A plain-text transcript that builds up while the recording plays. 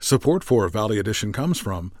Support for Valley Edition comes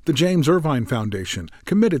from the James Irvine Foundation,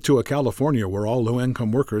 committed to a California where all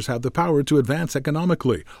low-income workers have the power to advance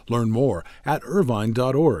economically. Learn more at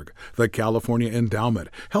irvine.org. The California Endowment.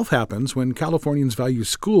 Health happens when Californians value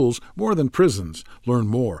schools more than prisons. Learn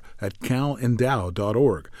more at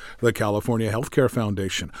calendow.org. The California Healthcare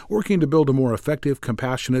Foundation, working to build a more effective,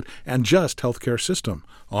 compassionate, and just healthcare system.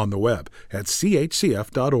 On the web at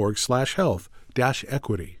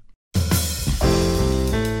chcf.org/health-equity.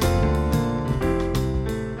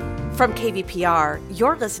 From KVPR,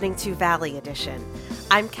 you're listening to Valley Edition.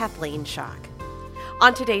 I'm Kathleen Schock.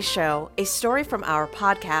 On today's show, a story from our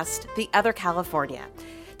podcast, The Other California,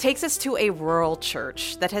 takes us to a rural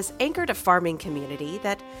church that has anchored a farming community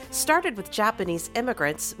that started with Japanese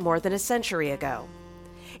immigrants more than a century ago.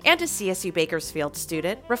 And a CSU Bakersfield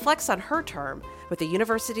student reflects on her term with the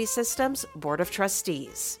university system's Board of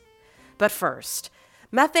Trustees. But first,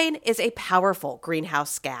 methane is a powerful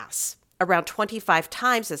greenhouse gas, around 25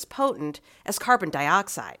 times as potent as carbon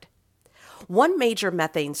dioxide. One major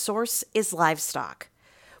methane source is livestock,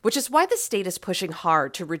 which is why the state is pushing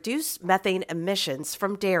hard to reduce methane emissions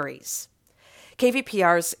from dairies.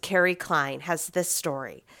 KVPR's Carrie Klein has this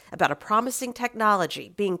story about a promising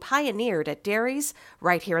technology being pioneered at dairies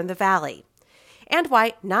right here in the Valley, and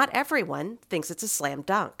why not everyone thinks it's a slam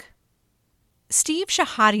dunk. Steve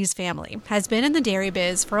Shahadi's family has been in the dairy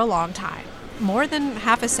biz for a long time, more than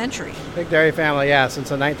half a century. Big dairy family, yeah, since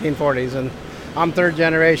the 1940s. And I'm third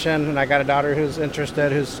generation, and I got a daughter who's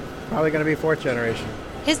interested, who's probably going to be fourth generation.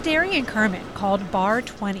 His dairy in Kermit, called Bar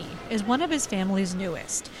 20, is one of his family's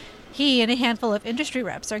newest. He and a handful of industry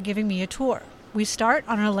reps are giving me a tour. We start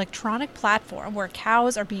on an electronic platform where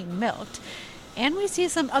cows are being milked, and we see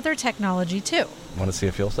some other technology too. Want to see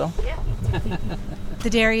a fuel cell? Yeah. The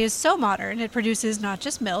dairy is so modern it produces not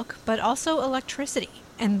just milk, but also electricity,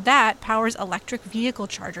 and that powers electric vehicle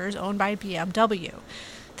chargers owned by BMW.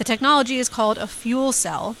 The technology is called a fuel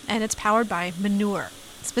cell, and it's powered by manure,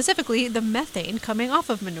 specifically the methane coming off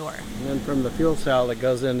of manure. And then from the fuel cell, it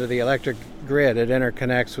goes into the electric grid. It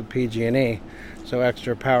interconnects with PG&E, so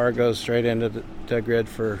extra power goes straight into the grid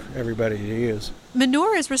for everybody to use.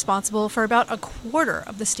 Manure is responsible for about a quarter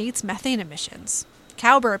of the state's methane emissions.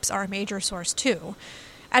 Cow burps are a major source too.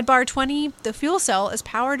 At Bar 20, the fuel cell is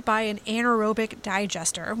powered by an anaerobic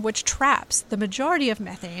digester, which traps the majority of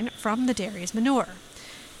methane from the dairy's manure.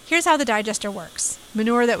 Here's how the digester works.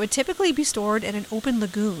 Manure that would typically be stored in an open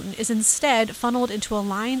lagoon is instead funneled into a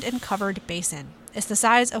lined and covered basin. It's the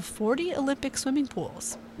size of 40 Olympic swimming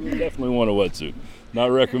pools. You definitely want a wetsuit. Not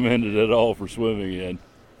recommended at all for swimming in.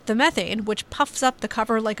 The methane, which puffs up the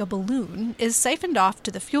cover like a balloon, is siphoned off to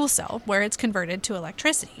the fuel cell, where it's converted to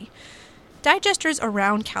electricity. Digesters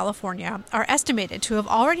around California are estimated to have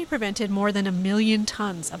already prevented more than 1 million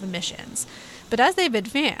tons of emissions. But as they've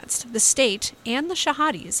advanced, the state and the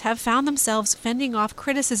Shahadis have found themselves fending off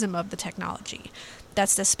criticism of the technology.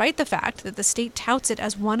 That's despite the fact that the state touts it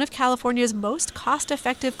as one of California's most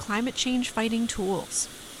cost-effective climate change-fighting tools.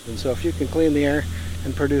 And so if you can clean the air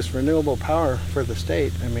and produce renewable power for the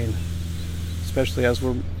state, I mean, especially as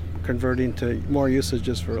we're converting to more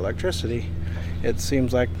usages for electricity, it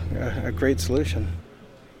seems like a great solution.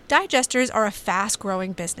 Digesters are a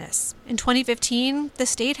fast-growing business. In 2015, the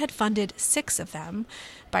state had funded 6 of them.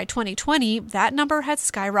 By 2020, that number had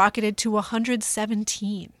skyrocketed to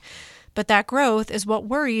 117. But that growth is what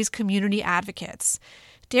worries community advocates.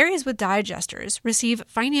 Dairies with digesters receive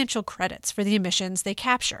financial credits for the emissions they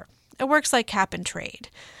capture. It works like cap and trade.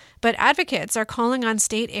 But advocates are calling on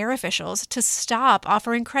state air officials to stop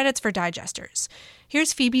offering credits for digesters.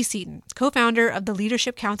 Here's Phoebe Seaton, co-founder of the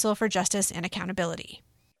Leadership Council for Justice and Accountability.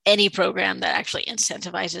 Any program that actually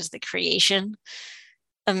incentivizes the creation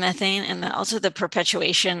of methane and also the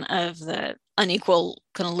perpetuation of the unequal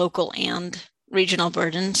kind of local and regional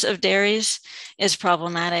burdens of dairies is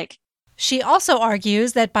problematic. She also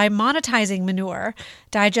argues that by monetizing manure,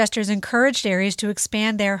 digesters encourage dairies to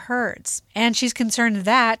expand their herds, and she's concerned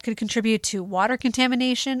that could contribute to water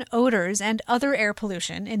contamination, odors, and other air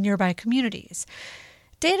pollution in nearby communities.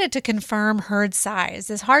 Data to confirm herd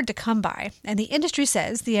size is hard to come by, and the industry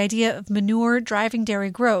says the idea of manure driving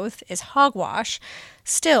dairy growth is hogwash.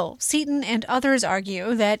 Still, Seaton and others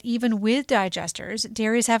argue that even with digesters,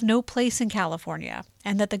 dairies have no place in California,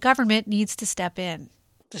 and that the government needs to step in.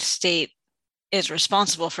 The state is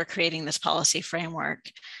responsible for creating this policy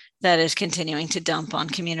framework that is continuing to dump on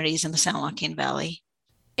communities in the San Joaquin Valley.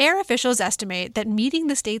 Air officials estimate that meeting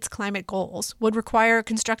the state's climate goals would require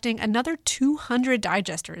constructing another 200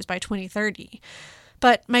 digesters by 2030.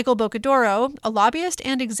 But Michael Bocadoro, a lobbyist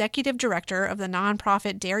and executive director of the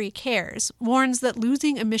nonprofit Dairy Cares, warns that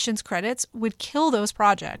losing emissions credits would kill those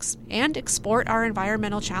projects and export our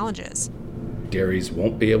environmental challenges. Dairies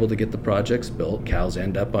won't be able to get the projects built. Cows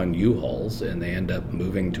end up on U-Hauls and they end up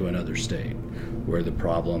moving to another state where the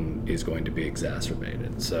problem is going to be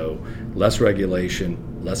exacerbated. So less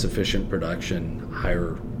regulation, less efficient production,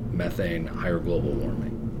 higher methane, higher global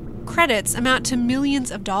warming. Credits amount to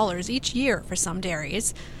millions of dollars each year for some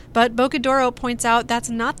dairies, but Bocadoro points out that's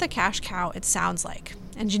not the cash cow it sounds like.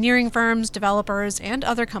 Engineering firms, developers, and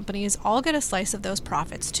other companies all get a slice of those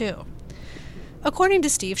profits too. According to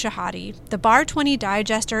Steve Shahade, the Bar 20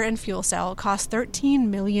 digester and fuel cell cost $13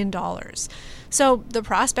 million. So the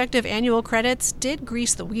prospect of annual credits did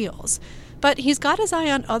grease the wheels. But he's got his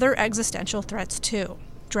eye on other existential threats too.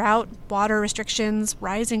 Drought, water restrictions,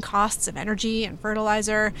 rising costs of energy and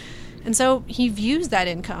fertilizer. And so he views that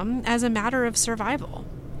income as a matter of survival.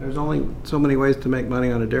 There's only so many ways to make money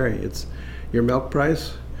on a dairy. It's your milk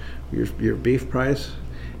price, your beef price,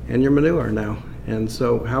 and your manure now. And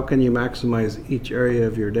so how can you maximize each area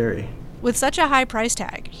of your dairy? With such a high price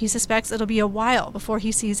tag, he suspects it'll be a while before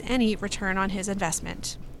he sees any return on his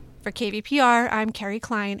investment. For KVPR, I'm Carrie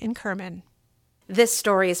Klein in Kerman. This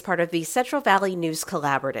story is part of the Central Valley News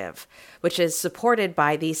Collaborative, which is supported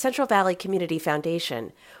by the Central Valley Community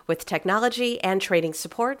Foundation, with technology and training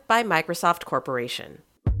support by Microsoft Corporation.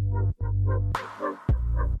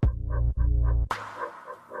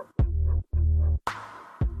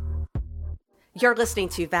 You're listening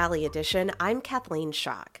to Valley Edition. I'm Kathleen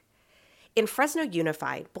Schock. In Fresno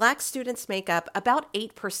Unified, Black students make up about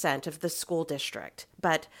 8% of the school district,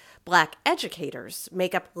 but Black educators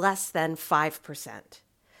make up less than 5%.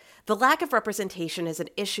 The lack of representation is an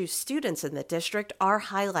issue students in the district are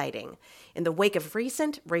highlighting in the wake of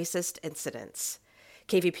recent racist incidents.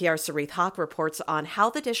 KVPR Sarith Hawk reports on how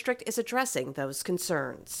the district is addressing those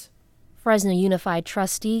concerns. Fresno Unified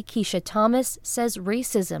trustee Keisha Thomas says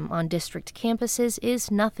racism on district campuses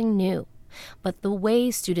is nothing new. But the way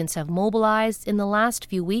students have mobilized in the last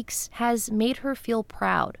few weeks has made her feel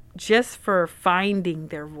proud. Just for finding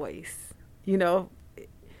their voice. You know,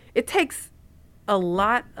 it takes a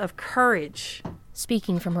lot of courage.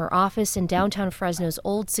 Speaking from her office in downtown Fresno's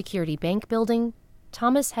old Security Bank building,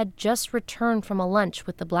 Thomas had just returned from a lunch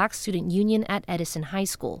with the Black Student Union at Edison High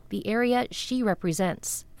School, the area she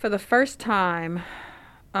represents. For the first time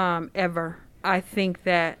ever, I think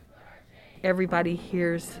that everybody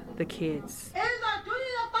hears the kids. It is our duty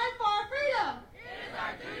to fight for our freedom. It is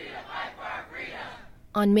our duty to fight for our freedom.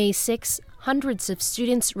 On May 6, hundreds of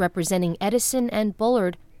students representing Edison and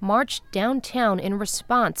Bullard marched downtown in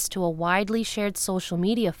response to a widely shared social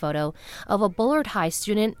media photo of a Bullard High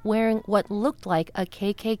student wearing what looked like a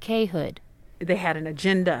KKK hood. They had an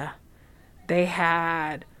agenda. They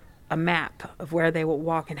had a map of where they would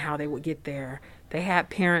walk and how they would get there. They had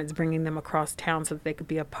parents bringing them across town so that they could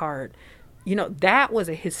be a part. You know, that was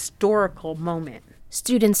a historical moment.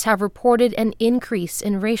 Students have reported an increase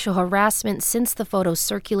in racial harassment since the photos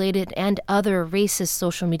circulated, and other racist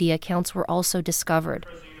social media accounts were also discovered.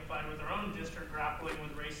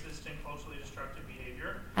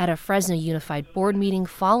 At a Fresno Unified board meeting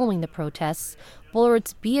following the protests,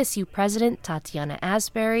 Bullard's BSU president, Tatiana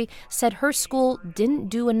Asbury, said her school didn't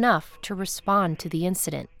do enough to respond to the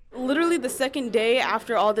incident. Literally the second day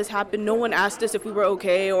after all this happened, no one asked us if we were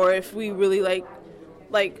okay or if we really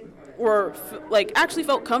actually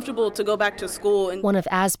felt comfortable to go back to school. And one of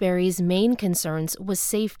Asbury's main concerns was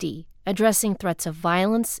safety, addressing threats of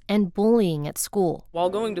violence and bullying at school. While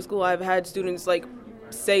going to school, I've had students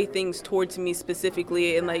say things towards me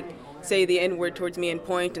specifically and say the N-word towards me and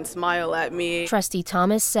point and smile at me. Trustee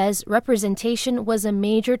Thomas says representation was a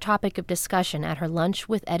major topic of discussion at her lunch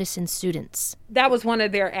with Edison students. That was one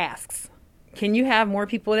of their asks. Can you have more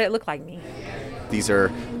people that look like me? These are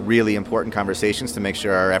really important conversations to make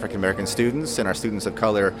sure our African American students and our students of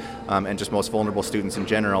color and just most vulnerable students in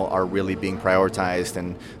general are really being prioritized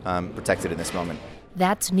and protected in this moment.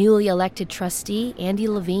 That's newly elected trustee Andy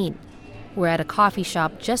Levine. We're at a coffee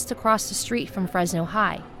shop just across the street from Fresno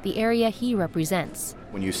High, the area he represents.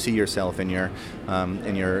 When you see yourself in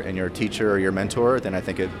your teacher or your mentor, then I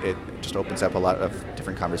think it just opens up a lot of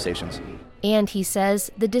different conversations. And he says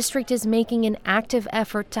the district is making an active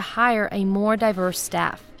effort to hire a more diverse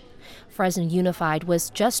staff. Fresno Unified was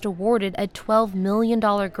just awarded a $12 million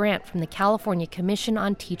grant from the California Commission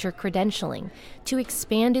on Teacher Credentialing to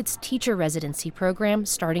expand its teacher residency program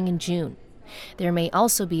starting in June. There may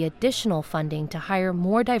also be additional funding to hire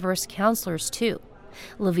more diverse counselors, too.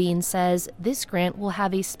 Levine says this grant will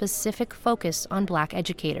have a specific focus on Black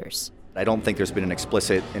educators. I don't think there's been an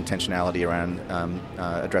explicit intentionality around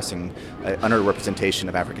addressing underrepresentation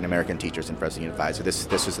of African American teachers in Fresno Unified. So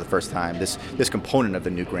this is the first time, this component of the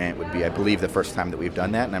new grant would be, I believe, the first time that we've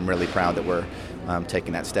done that, and I'm really proud that we're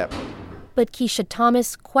taking that step. But Keisha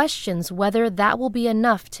Thomas questions whether that will be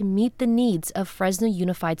enough to meet the needs of Fresno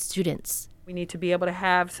Unified students. We need to be able to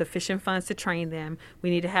have sufficient funds to train them. We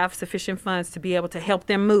need to have sufficient funds to be able to help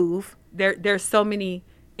them move. There's so many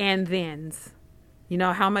and thens. You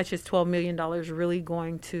know, how much is $12 million really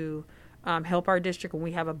going to help our district when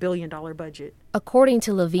we have $1 billion budget? According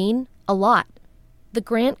to Levine, a lot. The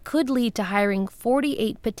grant could lead to hiring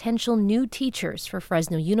 48 potential new teachers for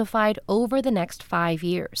Fresno Unified over the next 5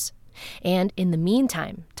 years. And in the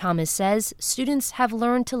meantime, Thomas says students have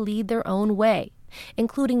learned to lead their own way,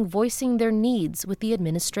 including voicing their needs with the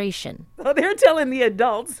administration. So they're telling the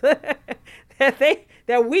adults that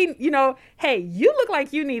we, hey, you look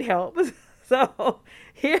like you need help. So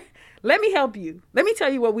here, let me help you. Let me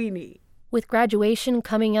tell you what we need. With graduation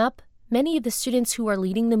coming up, many of the students who are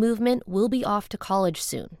leading the movement will be off to college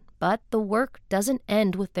soon, but the work doesn't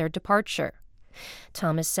end with their departure.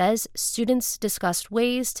 Thomas says students discussed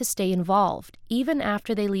ways to stay involved even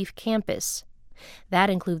after they leave campus. That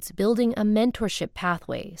includes building a mentorship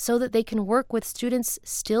pathway so that they can work with students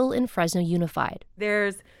still in Fresno Unified.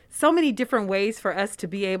 There's so many different ways for us to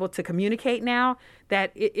be able to communicate now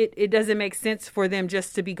that it doesn't make sense for them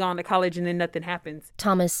just to be gone to college and then nothing happens.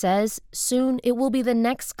 Thomas says soon it will be the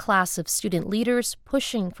next class of student leaders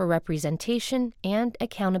pushing for representation and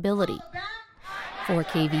accountability. For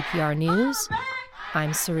KVPR News,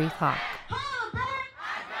 I'm Sarith Hawk.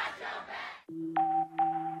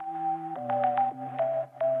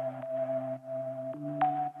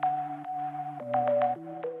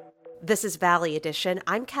 This is Valley Edition.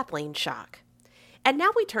 I'm Kathleen Schock. And now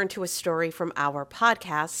we turn to a story from our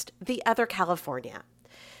podcast, The Other California.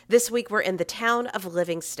 This week we're in the town of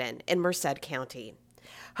Livingston in Merced County.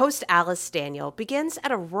 Host Alice Daniel begins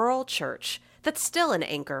at a rural church that's still an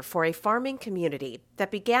anchor for a farming community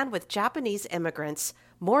that began with Japanese immigrants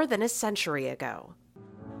more than a century ago.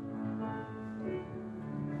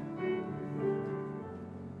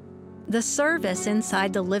 The service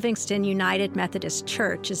inside the Livingston United Methodist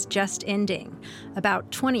Church is just ending.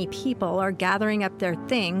 About 20 people are gathering up their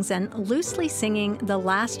things and loosely singing the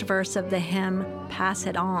last verse of the hymn, Pass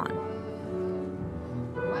It On.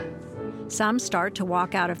 Some start to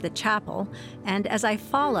walk out of the chapel, and as I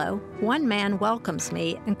follow, one man welcomes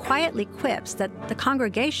me and quietly quips that the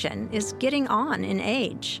congregation is getting on in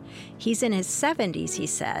age. He's in his 70s, he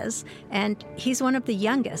says, and he's one of the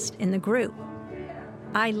youngest in the group.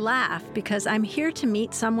 I laugh because I'm here to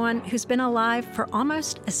meet someone who's been alive for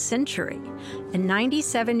almost a century, a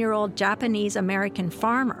 97-year-old Japanese-American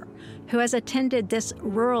farmer who has attended this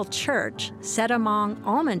rural church set among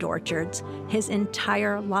almond orchards his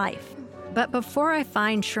entire life. But before I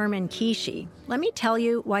find Sherman Kishi, let me tell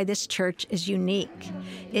you why this church is unique.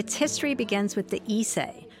 Its history begins with the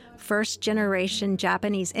Issei, first-generation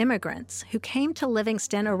Japanese immigrants who came to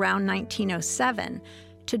Livingston around 1907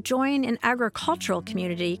 to join an agricultural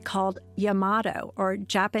community called Yamato, or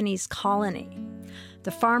Japanese Colony.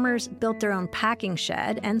 The farmers built their own packing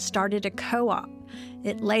shed and started a co-op.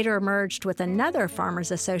 It later merged with another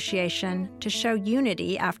farmers association to show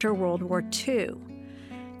unity after World War II.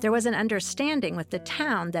 There was an understanding with the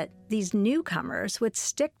town that these newcomers would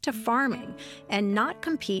stick to farming and not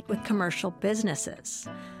compete with commercial businesses.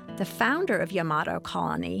 The founder of Yamato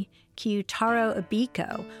Colony, Kyutaro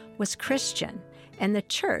Ibiko, was Christian, and the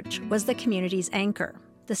church was the community's anchor,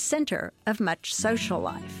 the center of much social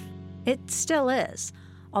life. It still is,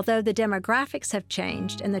 although the demographics have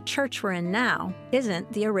changed and the church we're in now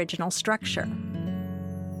isn't the original structure.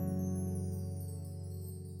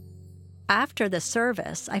 After the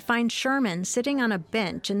service, I find Sherman sitting on a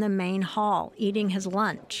bench in the main hall eating his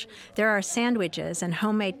lunch. There are sandwiches and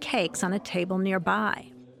homemade cakes on a table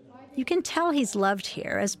nearby. You can tell he's loved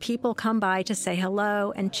here as people come by to say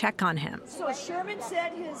hello and check on him. So Sherman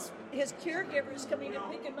said his caregiver's coming to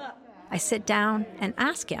pick him up. I sit down and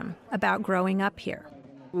ask him about growing up here.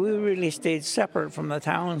 We really stayed separate from the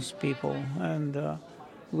townspeople, and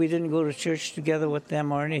we didn't go to church together with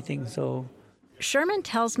them or anything, so... Sherman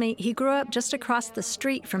tells me he grew up just across the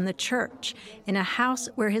street from the church, in a house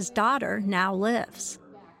where his daughter now lives.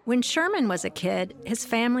 When Sherman was a kid, his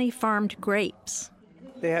family farmed grapes.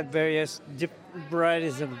 They had various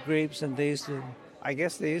varieties of grapes, and they used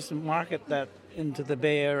to market that into the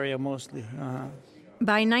Bay Area mostly.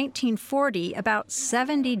 By 1940, about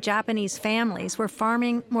 70 Japanese families were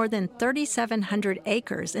farming more than 3,700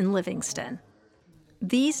 acres in Livingston.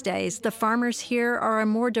 These days, the farmers here are a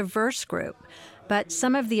more diverse group, But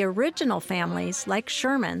some of the original families, like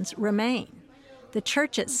Sherman's, remain. The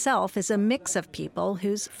church itself is a mix of people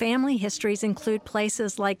whose family histories include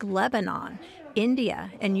places like Lebanon,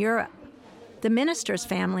 India, and Europe. The minister's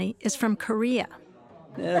family is from Korea.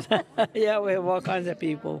 Yeah, we have all kinds of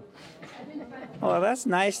people. Well, that's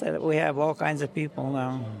nice that we have all kinds of people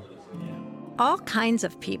now. All kinds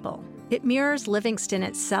of people. It mirrors Livingston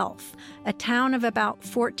itself, a town of about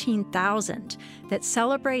 14,000 that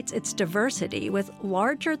celebrates its diversity with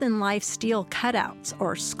larger-than-life steel cutouts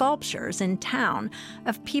or sculptures in town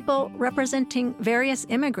of people representing various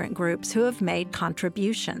immigrant groups who have made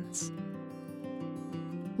contributions.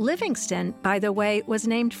 Livingston, by the way, was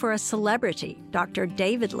named for a celebrity, Dr.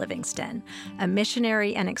 David Livingstone, a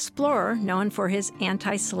missionary and explorer known for his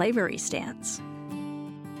anti-slavery stance.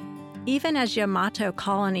 Even as Yamato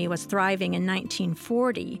Colony was thriving in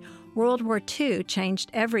 1940, World War II changed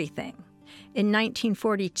everything. In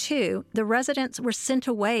 1942, the residents were sent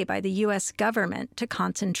away by the U.S. government to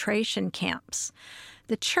concentration camps.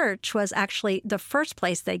 The church was actually the first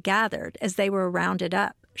place they gathered as they were rounded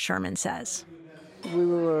up, Sherman says. We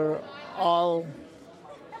were all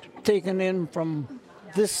taken in from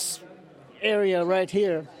this area right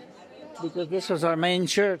here because this was our main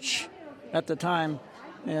church at the time.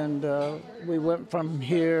 And we went from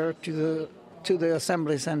here to the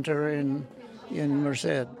Assembly Center in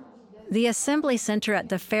Merced. The Assembly Center at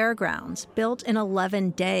the fairgrounds, built in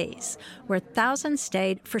 11 days, where thousands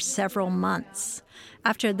stayed for several months.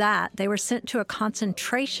 After that, they were sent to a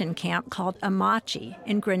concentration camp called Amache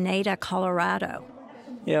in Grenada, Colorado.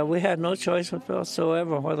 Yeah, we had no choice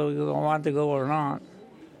whatsoever whether we wanted to go or not.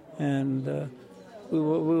 And we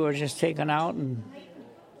were just taken out and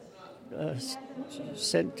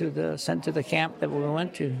sent to the camp that we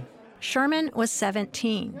went to. Sherman was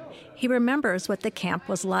 17. He remembers what the camp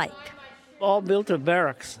was like. All built of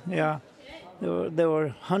barracks, yeah. There were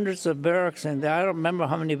hundreds of barracks in there. I don't remember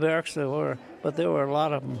how many barracks there were, but there were a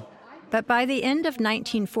lot of them. But by the end of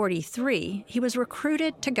 1943, he was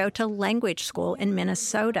recruited to go to language school in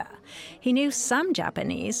Minnesota. He knew some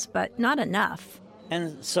Japanese, but not enough.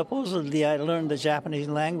 And supposedly I learned the Japanese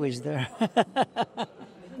language there.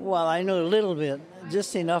 Well, I knew a little bit,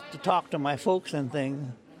 just enough to talk to my folks and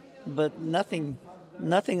things, but nothing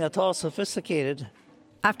at all sophisticated.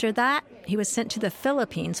 After that, he was sent to the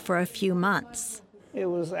Philippines for a few months. It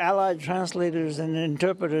was Allied Translators and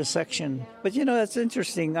Interpreters section. But you know, it's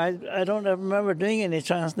interesting. I don't remember doing any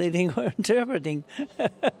translating or interpreting.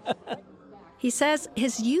 He says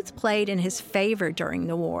his youth played in his favor during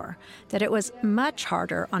the war, that it was much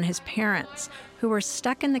harder on his parents, who were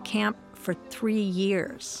stuck in the camp for 3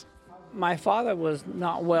 years. My father was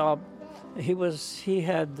not well. He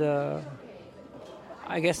had,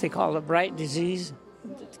 I guess they call it Bright disease,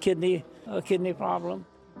 a kidney problem.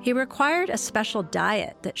 He required a special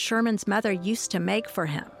diet that Sherman's mother used to make for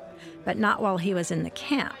him, but not while he was in the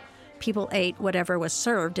camp. People ate whatever was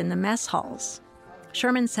served in the mess halls.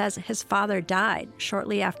 Sherman says his father died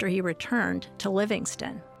shortly after he returned to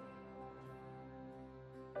Livingston.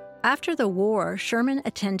 After the war, Sherman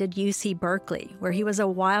attended UC Berkeley, where he was a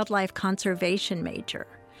wildlife conservation major,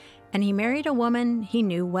 and he married a woman he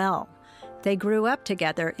knew well. They grew up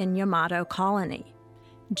together in Yamato Colony.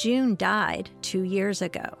 June died 2 years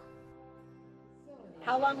ago.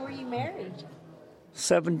 How long were you married?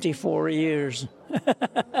 74 years.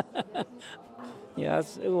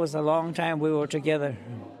 Yes, it was a long time we were together.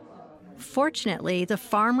 Fortunately, the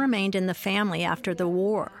farm remained in the family after the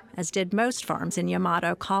war, as did most farms in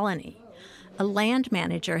Yamato Colony. A land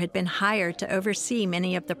manager had been hired to oversee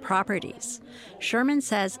many of the properties. Sherman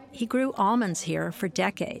says he grew almonds here for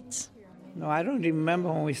decades. No, I don't even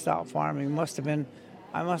remember when we stopped farming.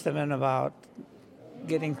 I must have been about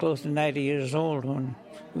getting close to 90 years old when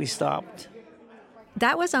we stopped.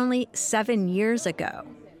 That was only 7 years ago.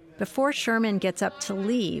 Before Sherman gets up to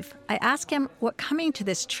leave, I ask him what coming to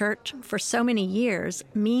this church for so many years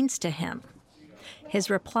means to him.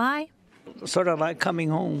 His reply? Sort of like coming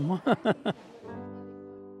home.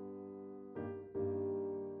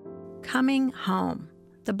 Coming home.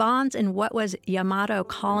 The bonds in what was Yamato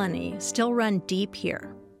Colony still run deep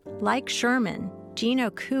here. Like Sherman, Jean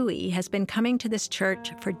Okui has been coming to this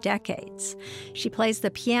church for decades. She plays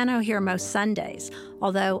the piano here most Sundays,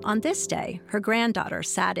 although on this day, her granddaughter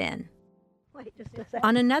sat in.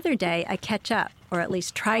 On another day, I catch up, or at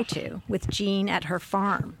least try to, with Jean at her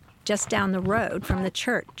farm, just down the road from the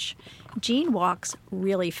church. Jean walks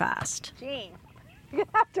really fast. Jean, you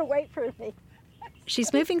have to wait for me.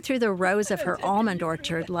 She's moving through the rows of her almond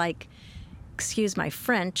orchard like, excuse my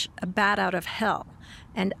French, a bat out of hell.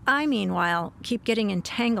 And I, meanwhile, keep getting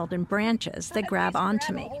entangled in branches that grab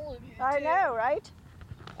onto me. I know, right?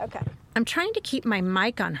 Okay. I'm trying to keep my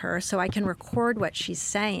mic on her so I can record what she's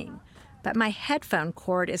saying, but my headphone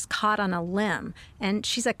cord is caught on a limb, and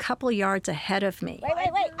she's a couple yards ahead of me. Wait.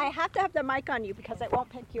 I have to have the mic on you because it won't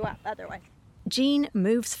pick you up otherwise. Jean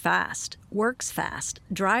moves fast, works fast,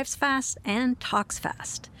 drives fast, and talks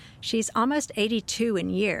fast. She's almost 82 in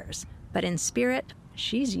years, but in spirit,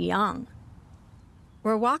 she's young.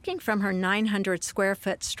 We're walking from her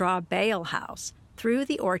 900-square-foot straw bale house through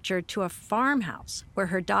the orchard to a farmhouse where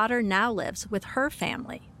her daughter now lives with her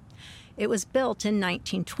family. It was built in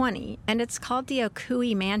 1920, and it's called the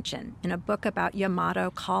Okui Mansion in a book about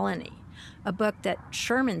Yamato Colony, a book that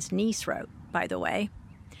Sherman's niece wrote, by the way.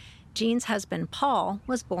 Jean's husband, Paul,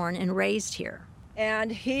 was born and raised here.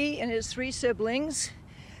 And he and his 3 siblings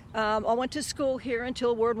all went to school here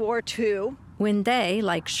until World War II. When they,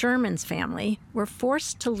 like Sherman's family, were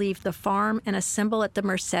forced to leave the farm and assemble at the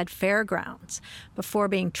Merced Fairgrounds before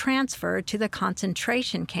being transferred to the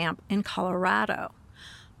concentration camp in Colorado.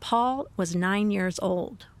 Paul was 9 years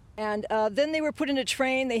old. And then they were put in a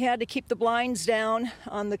train. They had to keep the blinds down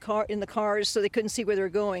on the cars so they couldn't see where they were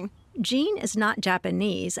going. Jean is not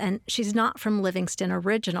Japanese, and she's not from Livingston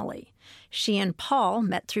originally. She and Paul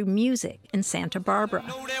met through music in Santa Barbara.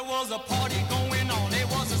 There was a party going on. There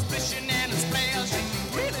was a splishing and a splash,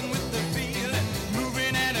 reeling with the feeling,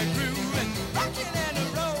 moving and a grooving, rocking and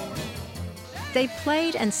a rolling. They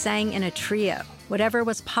played and sang in a trio, whatever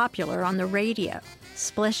was popular on the radio.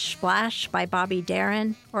 Splish Splash by Bobby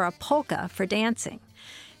Darin, or a polka for dancing.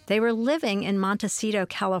 They were living in Montecito,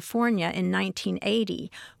 California in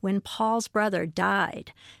 1980 when Paul's brother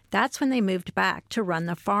died. That's when they moved back to run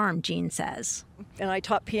the farm, Jean says. And I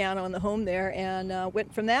taught piano in the home there and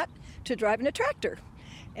went from that to driving a tractor.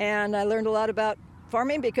 And I learned a lot about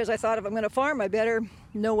farming because I thought if I'm going to farm, I better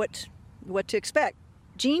know what to expect.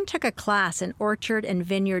 Jean took a class in orchard and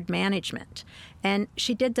vineyard management, and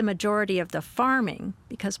she did the majority of the farming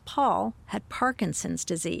because Paul had Parkinson's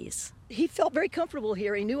disease. He felt very comfortable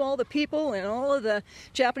here. He knew all the people and all of the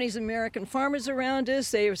Japanese-American farmers around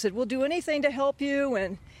us. They said, we'll do anything to help you.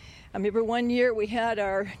 And I remember one year we had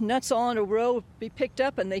our nuts all in a row be picked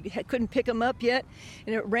up, and they couldn't pick them up yet.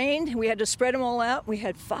 And it rained. We had to spread them all out. We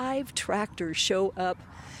had 5 tractors show up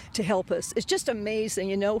to help us. It's just amazing,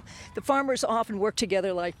 you know. The farmers often work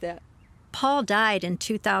together like that. Paul died in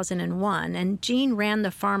 2001, and Jean ran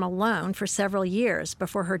the farm alone for several years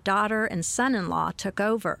before her daughter and son-in-law took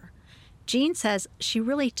over. Jean says she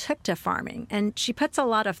really took to farming, and she puts a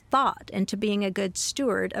lot of thought into being a good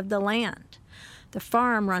steward of the land. The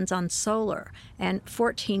farm runs on solar, and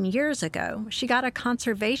 14 years ago, she got a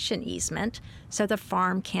conservation easement so the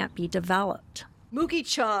farm can't be developed.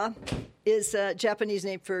 Mugicha is a Japanese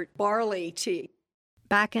name for barley tea.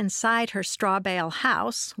 Back inside her straw bale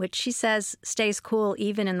house, which she says stays cool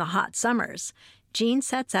even in the hot summers, Jean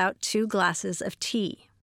sets out 2 glasses of tea.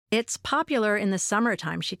 It's popular in the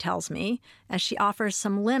summertime, she tells me, as she offers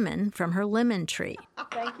some lemon from her lemon tree.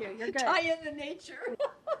 Thank you. You're good. Tie in the nature.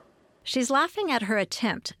 She's laughing at her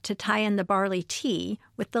attempt to tie in the barley tea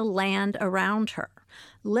with the land around her,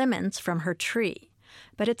 lemons from her tree.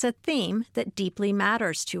 But it's a theme that deeply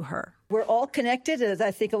matters to her. We're all connected, as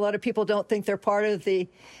I think a lot of people don't think they're part of the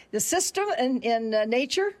system in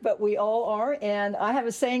nature, but we all are. And I have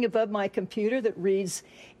a saying above my computer that reads,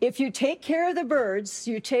 if you take care of the birds,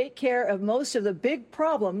 you take care of most of the big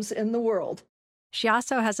problems in the world. She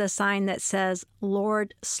also has a sign that says,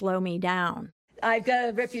 Lord, slow me down. I've got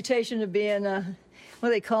a reputation of being, what do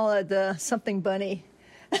they call it, the something bunny.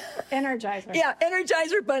 Energizer. Yeah,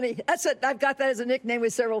 Energizer Bunny. That's it. I've got that as a nickname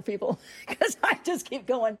with several people because I just keep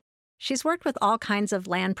going. She's worked with all kinds of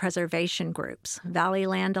land preservation groups, Valley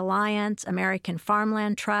Land Alliance, American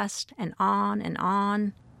Farmland Trust, and on and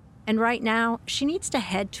on. And right now, she needs to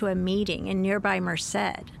head to a meeting in nearby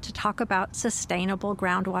Merced to talk about sustainable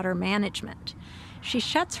groundwater management. She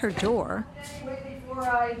shuts her door before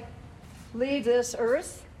I leave this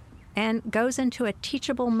earth and goes into a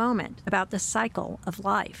teachable moment about the cycle of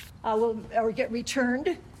life. I will get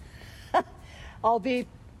returned. I'll be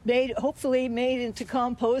hopefully made into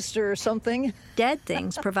compost or something. Dead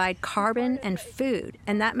things provide carbon and food,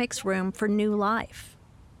 and that makes room for new life.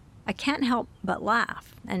 I can't help but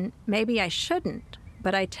laugh, and maybe I shouldn't,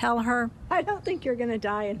 but I tell her, I don't think you're going to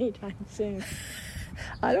die anytime soon.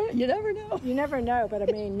 You never know. You never know, but I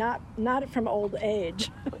mean, not from old age.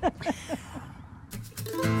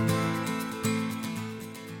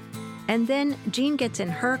 And then Jean gets in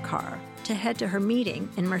her car to head to her meeting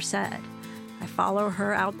in Merced. I follow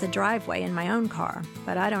her out the driveway in my own car,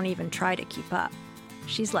 but I don't even try to keep up.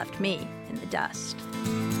 She's left me in the dust.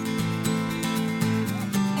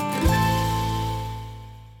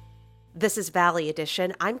 This is Valley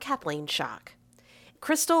Edition. I'm Kathleen Schock.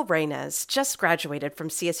 Crystal Reynes just graduated from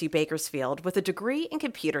CSU Bakersfield with a degree in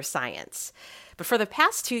computer science. But for the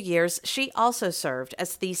past 2 years, she also served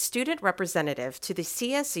as the student representative to the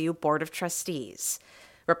CSU Board of Trustees,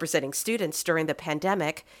 representing students during the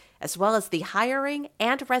pandemic, as well as the hiring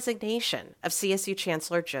and resignation of CSU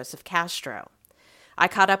Chancellor Joseph Castro. I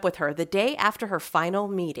caught up with her the day after her final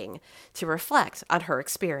meeting to reflect on her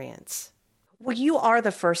experience. Well, you are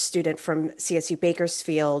the first student from CSU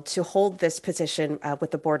Bakersfield to hold this position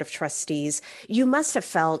with the Board of Trustees. You must have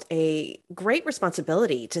felt a great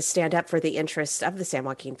responsibility to stand up for the interests of the San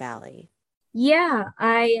Joaquin Valley. Yeah,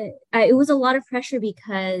 it was a lot of pressure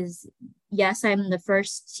because, yes, I'm the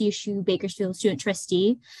first CSU Bakersfield student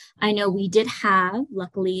trustee. I know we did have,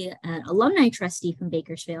 luckily, an alumni trustee from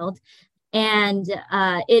Bakersfield, and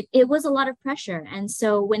it was a lot of pressure. And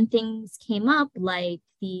so when things came up, like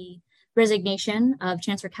the resignation of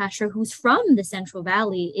Chancellor Castro, who's from the Central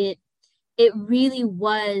Valley, it really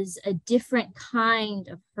was a different kind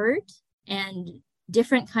of hurt and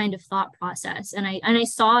different kind of thought process. And I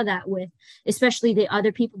saw that with especially the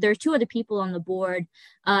other people. There are two other people on the board,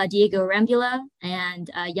 Diego Rambula and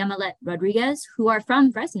Yamilet Rodriguez, who are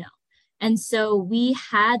from Fresno. And so we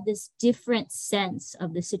had this different sense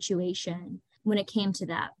of the situation when it came to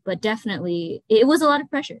that. But definitely, it was a lot of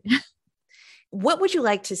pressure. What would you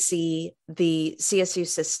like to see the CSU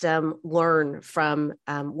system learn from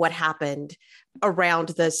what happened around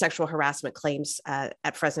the sexual harassment claims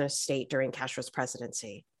at Fresno State during Castro's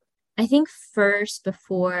presidency? I think first,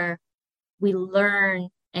 before we learn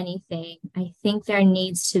anything, I think there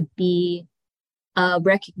needs to be a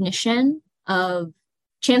recognition of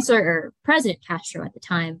Chancellor or President Castro at the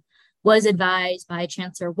time was advised by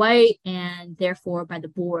Chancellor White and therefore by the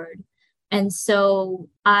board. And so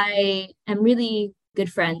I am really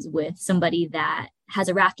good friends with somebody that has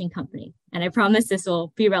a rafting company. And I promise this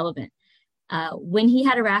will be relevant. When he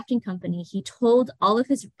had a rafting company, he told all of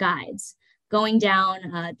his guides going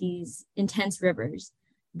down these intense rivers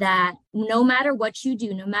that no matter what you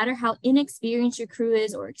do, no matter how inexperienced your crew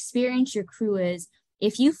is or experienced your crew is,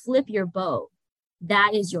 if you flip your boat,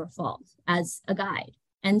 that is your fault as a guide.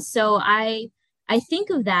 And so I think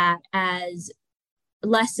of that as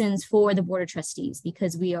lessons for the Board of Trustees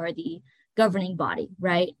because we are the governing body,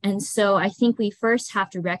 right? And so I think we first have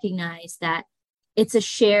to recognize that it's a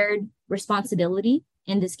shared responsibility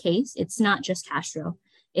in this case. It's not just Castro,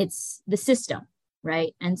 it's the system,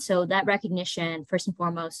 right? And so that recognition, first and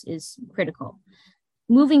foremost, is critical.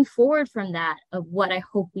 Moving forward from that, of what I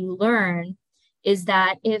hope we learn is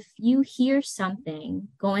that if you hear something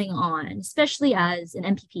going on, especially as an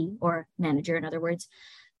MPP or manager, in other words,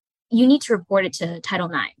 you need to report it to Title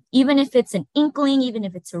IX, even if it's an inkling, even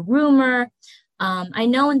if it's a rumor. I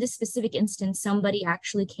know in this specific instance, somebody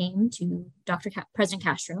actually came to President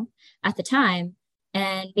Castro at the time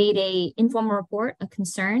and made a informal report, a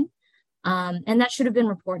concern, and that should have been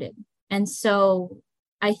reported. And so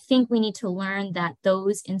I think we need to learn that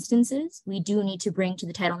those instances we do need to bring to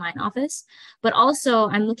the Title IX office, but also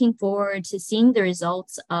I'm looking forward to seeing the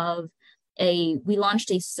results of we launched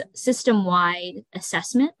a system-wide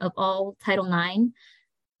assessment of all Title IX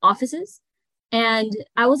offices. And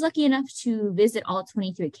I was lucky enough to visit all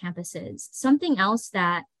 23 campuses. Something else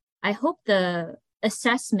that I hope the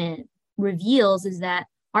assessment reveals is that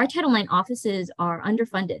our Title IX offices are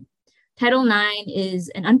underfunded. Title IX is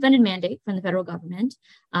an unfunded mandate from the federal government.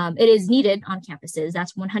 It is needed on campuses,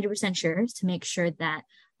 that's 100% sure, to make sure that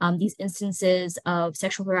these instances of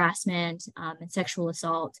sexual harassment and sexual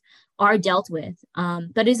assault are dealt with,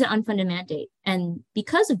 but it is an unfunded mandate. And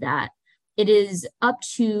because of that, it is up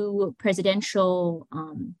to presidential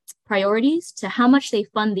priorities to how much they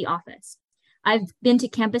fund the office. I've been to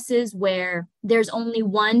campuses where there's only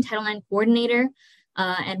one Title IX coordinator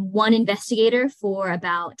and one investigator for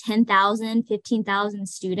about 10,000, 15,000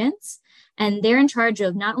 students. And they're in charge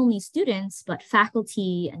of not only students, but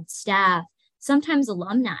faculty and staff, sometimes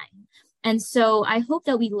alumni. And so I hope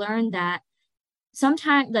that we learn that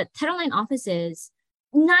sometimes the Title IX offices,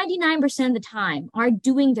 99% of the time, are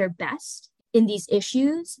doing their best in these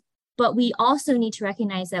issues, but we also need to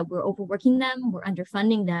recognize that we're overworking them, we're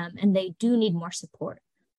underfunding them, and they do need more support.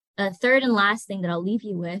 A third and last thing that I'll leave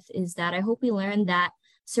you with is that I hope we learn that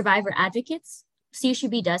survivor advocates,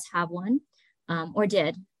 CSUB does have one, or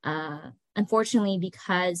did, unfortunately,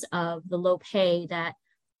 because of the low pay that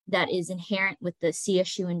is inherent with the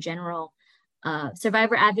CSU in general.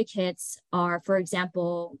 Survivor advocates are, for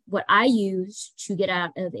example, what I use to get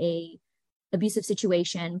out of a abusive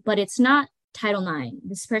situation, but it's not Title IX.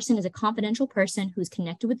 This person is a confidential person who's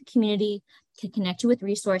connected with the community, can connect you with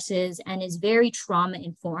resources, and is very trauma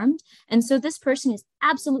informed. And so this person is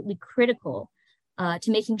absolutely critical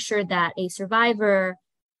to making sure that a survivor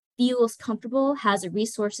feels comfortable, has the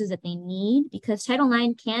resources that they need, because Title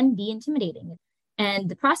IX can be intimidating and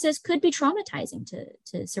the process could be traumatizing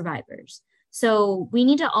to survivors. So we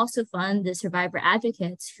need to also fund the survivor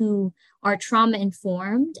advocates who are trauma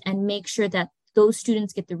informed and make sure that those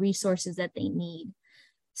students get the resources that they need.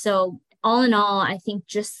 So all in all, I think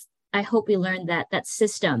I hope we learn that that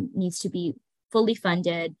system needs to be fully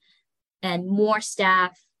funded and more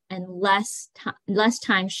staff and less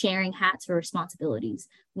time sharing hats or responsibilities.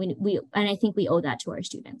 And I think we owe that to our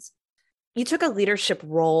students. You took a leadership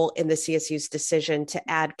role in the CSU's decision to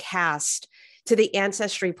add caste to the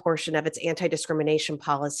ancestry portion of its anti-discrimination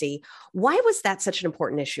policy. Why was that such an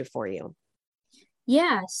important issue for you?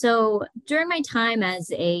 Yeah, so during my time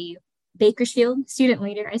as a Bakersfield student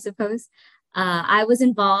leader, I suppose, I was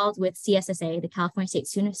involved with CSSA, the California State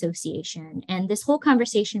Student Association, and this whole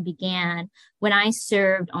conversation began when I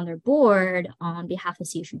served on their board on behalf of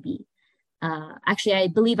CSUB. Actually, I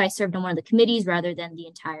believe I served on one of the committees rather than the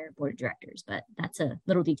entire board of directors, but that's a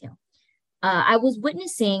little detail. I was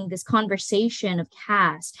witnessing this conversation of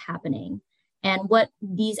caste happening. And what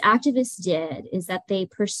these activists did is that they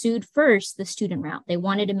pursued first the student route. They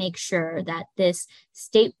wanted to make sure that this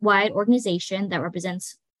statewide organization that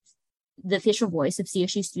represents the official voice of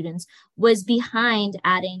CSU students was behind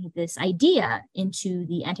adding this idea into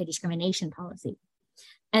the anti-discrimination policy.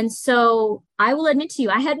 And so I will admit to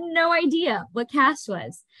you, I had no idea what caste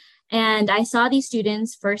was. And I saw these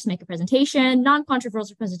students first make a presentation,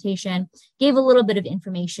 non-controversial presentation, gave a little bit of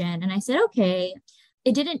information. And I said, okay,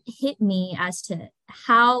 it didn't hit me as to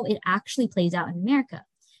how it actually plays out in America.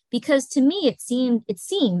 Because to me, it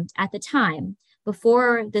seemed at the time,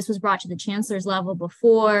 before this was brought to the chancellor's level,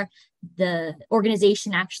 before the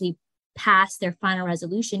organization actually passed their final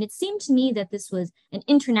resolution, it seemed to me that this was an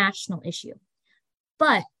international issue.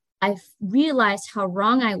 But I realized how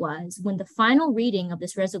wrong I was when the final reading of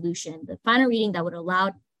this resolution, the final reading that would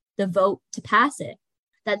allow the vote to pass it,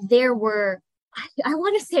 that there were, I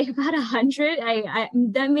want to say about 100,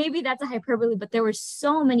 that maybe that's a hyperbole, but there were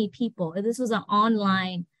so many people. This was an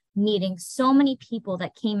online meeting, so many people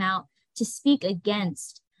that came out to speak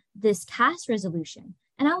against this caste resolution.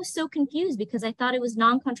 And I was so confused because I thought it was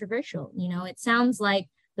non-controversial. You know, it sounds like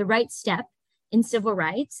the right step in civil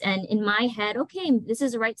rights. And in my head, okay, this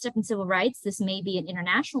is a right step in civil rights. This may be an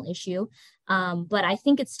international issue, but I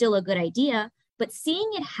think it's still a good idea. But seeing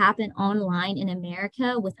it happen online in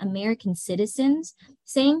America with American citizens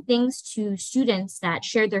saying things to students that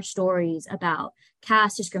shared their stories about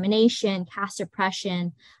caste discrimination, caste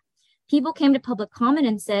oppression, people came to public comment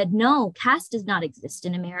and said, no, caste does not exist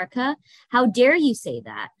in America. How dare you say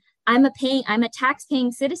that? I'm a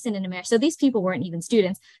tax-paying citizen in America. So these people weren't even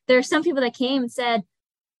students. There are some people that came and said,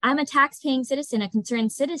 I'm a tax-paying citizen, a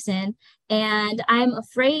concerned citizen, and I'm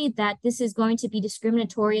afraid that this is going to be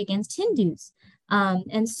discriminatory against Hindus.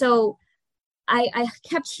 And so I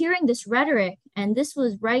kept hearing this rhetoric, and this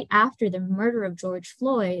was right after the murder of George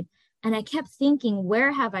Floyd. And I kept thinking,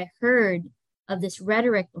 where have I heard of this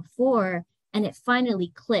rhetoric before? And it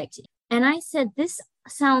finally clicked. And I said, this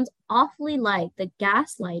sounds awfully like the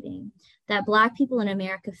gaslighting that Black people in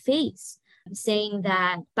America face, saying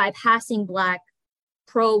that by passing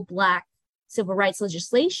pro-Black civil rights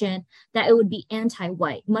legislation, that it would be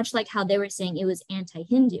anti-white, much like how they were saying it was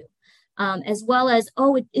anti-Hindu, as well as,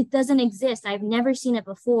 oh, it doesn't exist. I've never seen it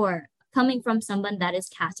before, coming from someone that is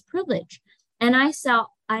caste privileged. And I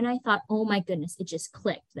thought, oh my goodness, it just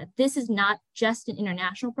clicked that this is not just an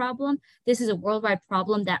international problem. This is a worldwide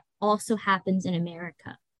problem that also happens in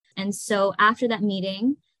America. And so after that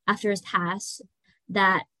meeting, after it was passed,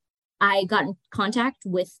 that I got in contact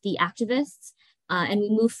with the activists and we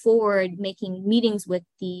moved forward making meetings with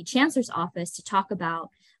the chancellor's office to talk about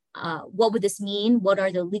what would this mean? What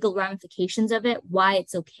are the legal ramifications of it? Why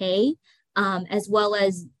it's okay? As well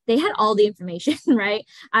as they had all the information, right?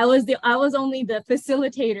 I was only the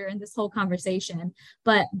facilitator in this whole conversation,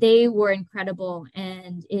 but they were incredible,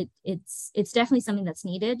 and it's definitely something that's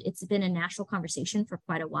needed. It's been a national conversation for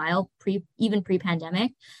quite a while, even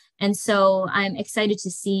pre-pandemic, and so I'm excited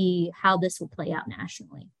to see how this will play out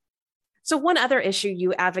nationally. So one other issue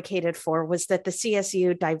you advocated for was that the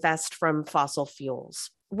CSU divest from fossil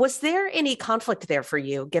fuels. Was there any conflict there for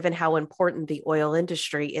you, given how important the oil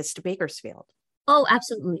industry is to Bakersfield? Oh,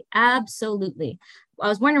 absolutely. Absolutely. I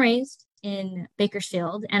was born and raised in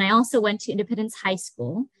Bakersfield, and I also went to Independence High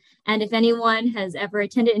School. And if anyone has ever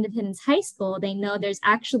attended Independence High School, they know there's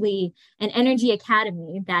actually an energy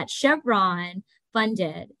academy that Chevron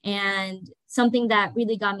funded. And something that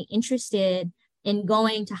really got me interested in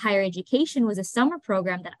going to higher education was a summer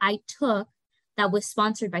program that I took that was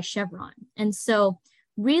sponsored by Chevron. And so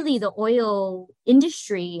really the oil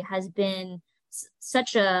industry has been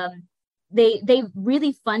such a, they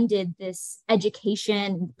really funded this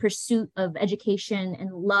education, pursuit of education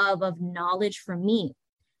and love of knowledge for me.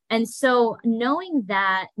 And so knowing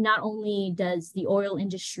that not only does the oil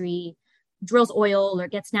industry drills oil or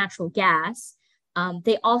gets natural gas,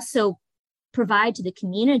 they also provide to the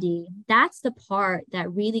community, that's the part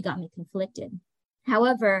that really got me conflicted.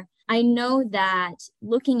 However, I know that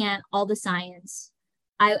looking at all the science,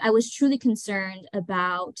 I was truly concerned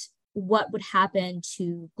about what would happen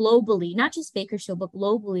to globally, not just Bakersfield, but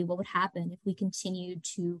globally, what would happen if we continued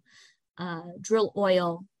to drill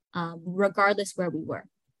oil, regardless where we were.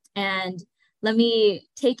 And let me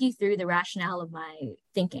take you through the rationale of my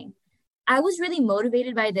thinking. I was really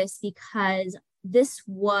motivated by this because this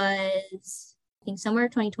was, I think, somewhere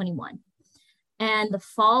 2021. And the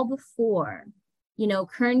fall before,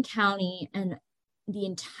 Kern County and the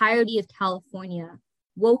entirety of California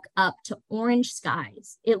woke up to orange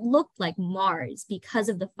skies. It looked like Mars because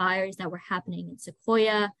of the fires that were happening in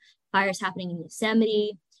Sequoia, fires happening in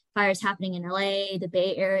Yosemite, fires happening in LA, the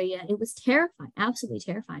Bay Area. It was terrifying, absolutely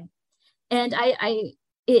terrifying. And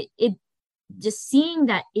it just seeing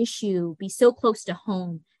that issue be so close to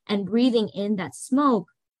home and breathing in that smoke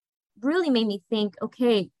really made me think,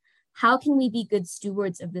 okay, how can we be good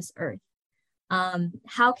stewards of this earth?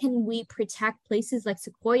 How can we protect places like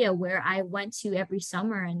Sequoia, where I went to every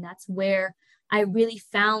summer, and that's where I really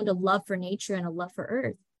found a love for nature and a love for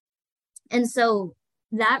earth. And so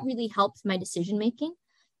that really helped my decision making.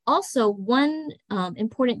 Also, one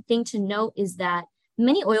important thing to note is that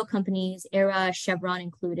many oil companies, Aera, Chevron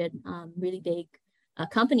included, really big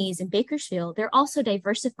companies in Bakersfield, they're also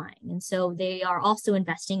diversifying. And so they are also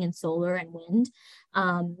investing in solar and wind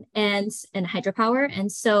and hydropower. And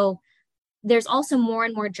so there's also more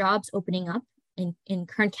and more jobs opening up in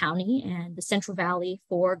Kern County and the Central Valley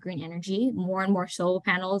for green energy, more and more solar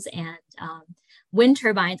panels and wind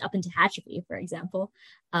turbines up into Tehachapi, for example,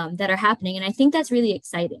 that are happening. And I think that's really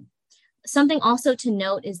exciting. Something also to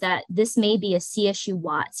note is that this may be a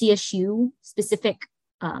CSU specific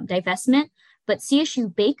divestment, but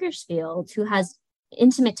CSU Bakersfield, who has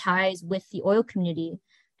intimate ties with the oil community,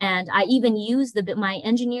 and I even used my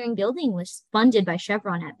engineering building was funded by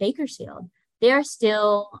Chevron at Bakersfield. They are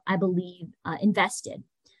still, I believe, invested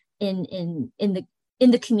in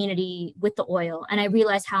the community with the oil. And I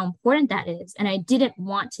realized how important that is. And I didn't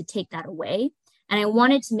want to take that away. And I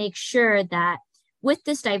wanted to make sure that with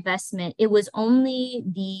this divestment, it was only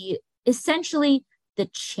essentially the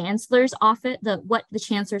chancellor's office, what the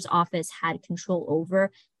chancellor's office had control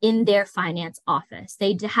over in their finance office.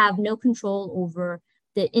 They have no control over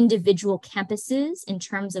the individual campuses in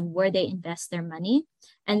terms of where they invest their money.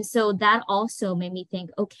 And so that also made me think,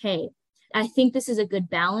 okay, I think this is a good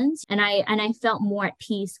balance. And I felt more at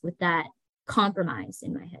peace with that compromise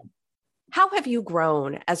in my head. How have you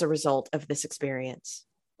grown as a result of this experience?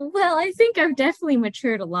 Well, I think I've definitely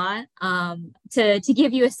matured a lot. To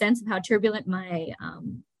give you a sense of how turbulent my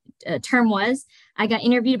term was, I got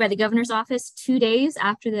interviewed by the governor's office 2 days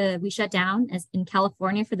after we shut down in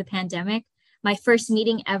California for the pandemic. My first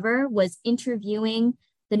meeting ever was interviewing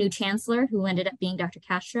the new chancellor, who ended up being Dr.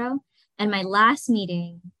 Castro. And my last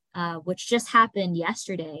meeting, which just happened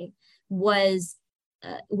yesterday, was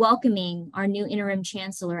welcoming our new interim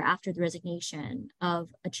chancellor after the resignation of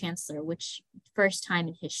a chancellor, which first time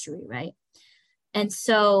in history, right? And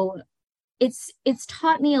so it's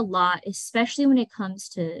taught me a lot, especially when it comes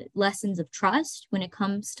to lessons of trust, when it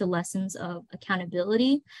comes to lessons of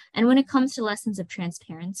accountability, and when it comes to lessons of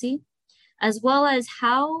transparency, as well as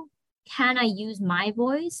how can I use my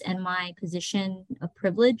voice and my position of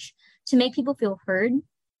privilege to make people feel heard?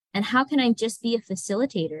 And how can I just be a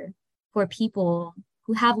facilitator for people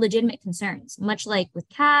who have legitimate concerns? Much like with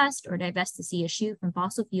CAST or divest the CSU from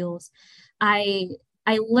fossil fuels, I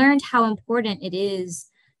learned how important it is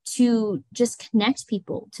to just connect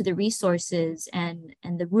people to the resources and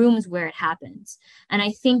the rooms where it happens. And I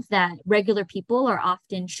think that regular people are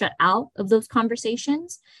often shut out of those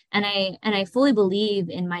conversations. And I fully believe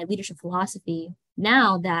in my leadership philosophy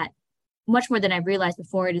now that much more than I've realized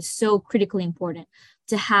before, it is so critically important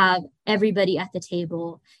to have everybody at the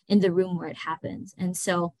table in the room where it happens. And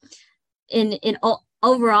so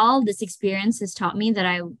overall, this experience has taught me that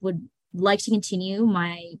I would like to continue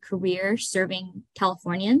my career serving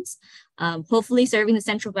Californians, hopefully serving the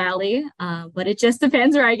Central Valley, but it just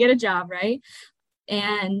depends where I get a job, right?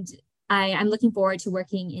 And I'm looking forward to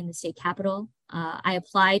working in the state capitol. I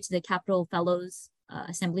applied to the Capitol Fellows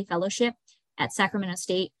Assembly Fellowship at Sacramento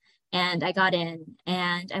State, and I got in.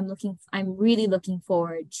 And I'm really looking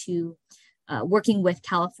forward to working with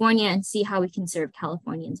California and see how we can serve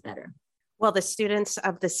Californians better. Well, the students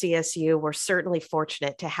of the CSU were certainly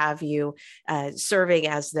fortunate to have you serving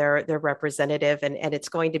as their representative, and it's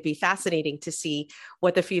going to be fascinating to see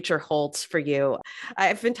what the future holds for you.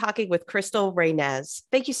 I've been talking with Crystal Reynez.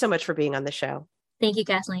 Thank you so much for being on the show. Thank you,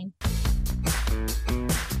 Kathleen.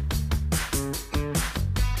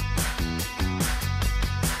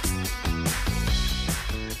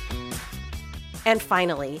 And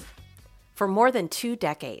finally, for more than 2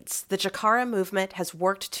 decades, the Jakara movement has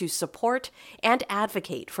worked to support and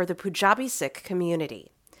advocate for the Punjabi Sikh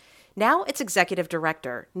community. Now its executive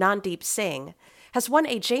director, Nandeep Singh, has won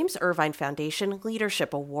a James Irvine Foundation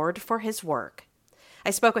Leadership Award for his work. I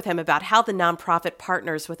spoke with him about how the nonprofit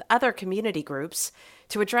partners with other community groups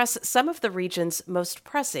to address some of the region's most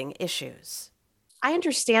pressing issues. I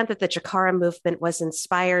understand that the Jakara movement was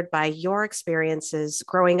inspired by your experiences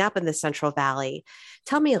growing up in the Central Valley.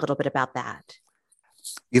 Tell me a little bit about that.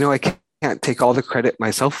 I can't take all the credit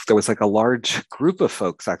myself. There was like a large group of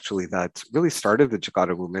folks actually that really started the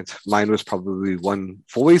Jakara movement. Mine was probably one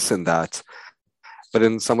voice in that. But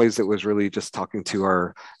in some ways, it was really just talking to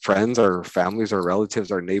our friends, our families, our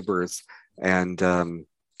relatives, our neighbors. And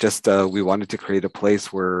we wanted to create a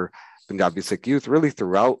place where Punjabi Sikh youth, really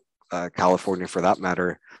throughout California for that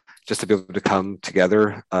matter, just to be able to come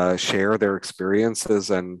together, share their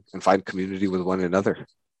experiences and find community with one another.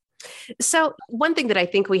 So one thing that I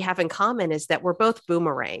think we have in common is that we're both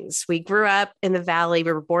boomerangs. We grew up in the Valley,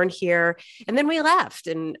 we were born here, and then we left.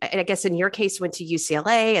 And I guess in your case, went to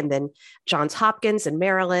UCLA and then Johns Hopkins in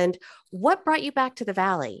Maryland. What brought you back to the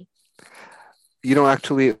Valley?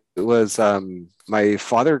 Actually, it was my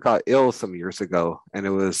father got ill some years ago, and it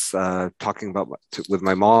was talking about with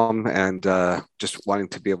my mom and just wanting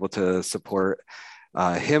to be able to support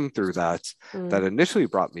him through that initially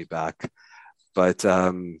brought me back. But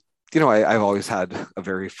I've always had a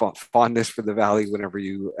very fondness for the Valley. Whenever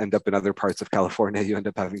you end up in other parts of California, you end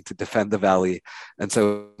up having to defend the Valley, and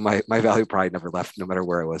so my Valley pride never left, no matter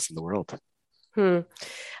where I was in the world.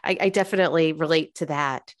 I definitely relate to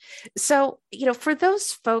that. So, for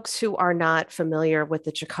those folks who are not familiar with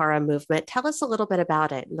the Jakara movement, tell us a little bit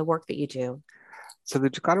about it and the work that you do. So the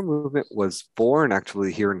Jakara movement was born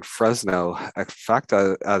actually here in Fresno, in fact,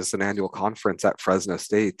 as an annual conference at Fresno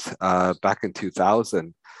State back in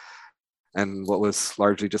 2000. And what was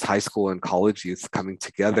largely just high school and college youth coming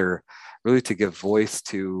together really to give voice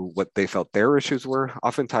to what they felt their issues were,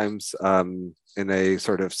 oftentimes in a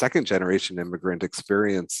sort of second generation immigrant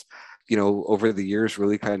experience, over the years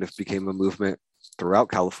really kind of became a movement throughout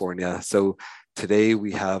California. So today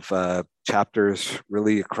we have chapters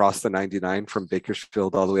really across the 99 from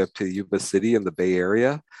Bakersfield all the way up to Yuba City in the Bay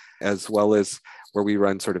Area, as well as where we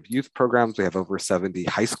run sort of youth programs. We have over 70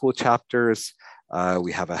 high school chapters.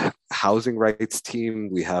 We have a housing rights team.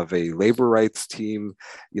 We have a labor rights team.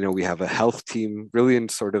 We have a health team, really in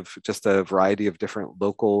sort of just a variety of different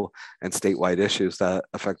local and statewide issues that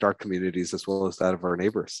affect our communities as well as that of our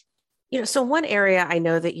neighbors. So one area I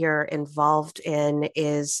know that you're involved in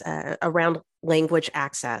is around language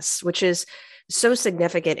access, which is so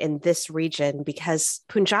significant in this region because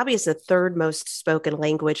Punjabi is the third most spoken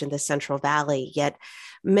language in the Central Valley, yet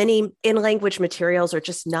many in-language materials are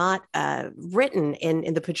just not written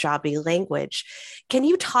in the Punjabi language. Can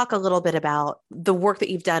you talk a little bit about the work that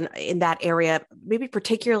you've done in that area, maybe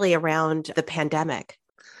particularly around the pandemic?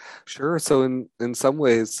 Sure. So in some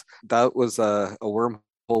ways, that was a wormhole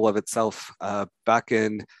of itself. Back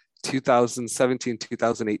in 2017,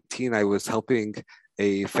 2018, I was helping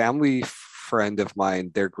a family friend of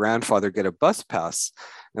mine, their grandfather, get a bus pass.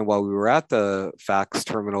 And while we were at the fax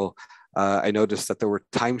terminal, I noticed that there were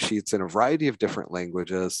timesheets in a variety of different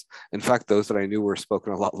languages. In fact, those that I knew were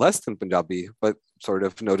spoken a lot less than Punjabi, but sort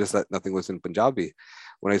of noticed that nothing was in Punjabi.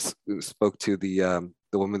 When I spoke to the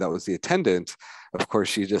woman that was the attendant, of course,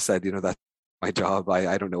 she just said, that's my job.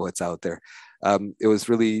 I don't know what's out there. It was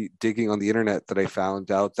really digging on the internet that I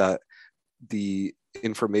found out that the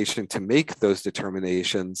information to make those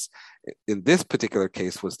determinations in this particular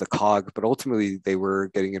case was the COG, but ultimately they were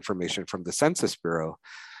getting information from the Census Bureau.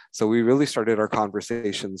 So we really started our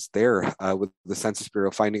conversations there with the Census Bureau,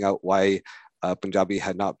 finding out why Punjabi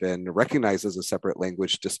had not been recognized as a separate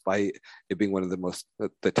language, despite it being one of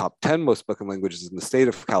the top 10 most spoken languages in the state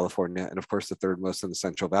of California, and of course the third most in the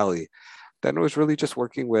Central Valley. Then it was really just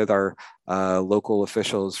working with our local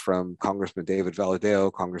officials, from Congressman David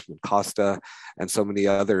Valadeo, Congressman Costa, and so many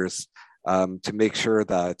others, to make sure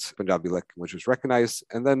that Punjabi language was recognized.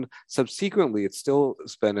 And then subsequently, it's still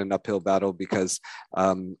been an uphill battle, because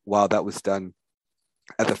while that was done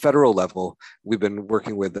at the federal level, we've been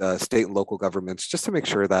working with state and local governments just to make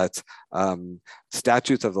sure that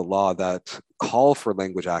statutes of the law that call for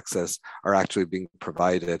language access are actually being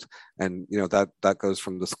provided. And that goes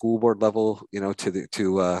from the school board level,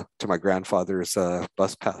 to my grandfather's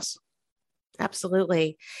bus pass.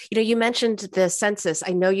 Absolutely. You mentioned the census.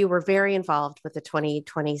 I know you were very involved with the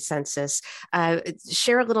 2020 census.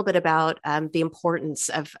 Share a little bit about the importance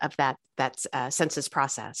of that census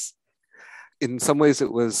process. In some ways,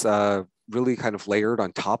 it was really kind of layered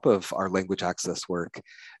on top of our language access work.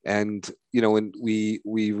 And, when we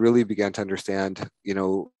really began to understand,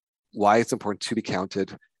 why it's important to be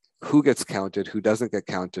counted, who gets counted, who doesn't get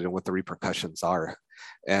counted, and what the repercussions are.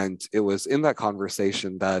 And it was in that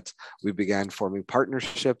conversation that we began forming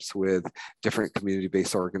partnerships with different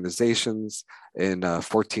community-based organizations in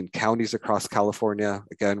 14 counties across California,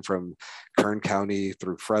 again, from Kern County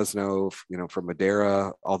through Fresno, from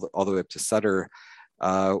Madera, all the way up to Sutter,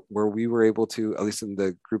 where we were able to, at least in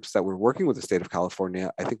the groups that were working with the state of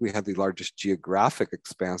California, I think we had the largest geographic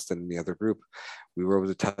expanse than any other group. We were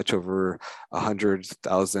able to touch over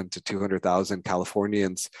 100,000 to 200,000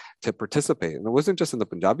 Californians to participate. And it wasn't just in the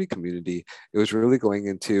Punjabi community, it was really going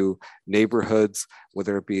into neighborhoods,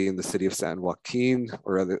 whether it be in the city of San Joaquin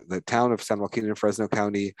or the town of San Joaquin in Fresno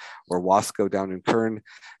County, or Wasco down in Kern,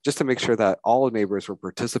 just to make sure that all neighbors were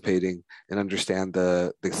participating and understand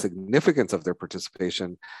the significance of their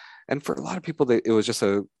participation. And for a lot of people, it was just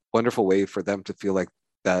a wonderful way for them to feel like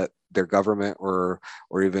that their government or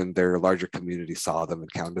even their larger community saw them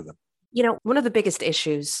and counted them. One of the biggest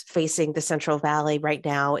issues facing the Central Valley right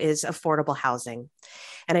now is affordable housing.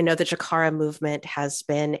 And I know the Jakara movement has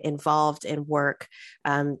been involved in work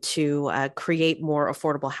to create more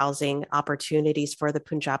affordable housing opportunities for the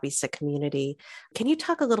Punjabi Sikh community. Can you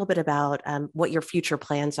talk a little bit about what your future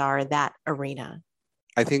plans are in that arena?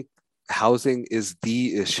 I think housing is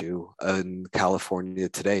the issue in California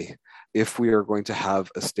today. If we are going to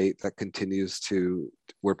have a state that continues to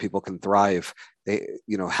where people can thrive,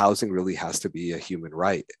 housing really has to be a human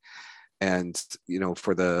right. And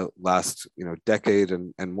for the last decade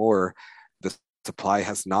and more, the supply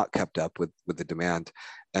has not kept up with the demand.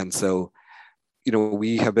 And so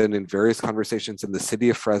we have been in various conversations in the city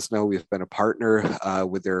of Fresno. We've been a partner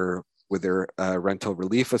with their rental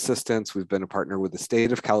relief assistance. We've been a partner with the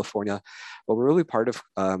state of California, but we're really part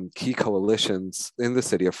of key coalitions in the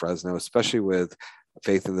city of Fresno, especially with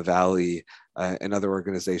Faith in the Valley and other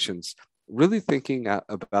organizations, really thinking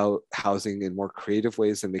about housing in more creative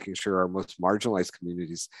ways and making sure our most marginalized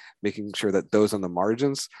communities, making sure that those on the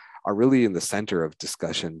margins are really in the center of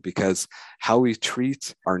discussion, because how we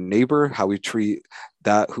treat our neighbor, how we treat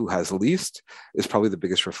that who has least, is probably the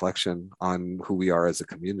biggest reflection on who we are as a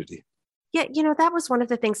community. Yeah, that was one of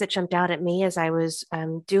the things that jumped out at me as I was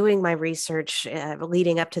doing my research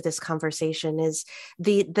leading up to this conversation, is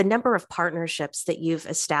the number of partnerships that you've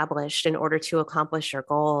established in order to accomplish your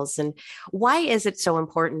goals. And why is it so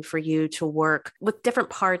important for you to work with different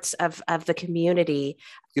parts of the community?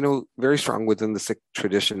 Very strong within the Sikh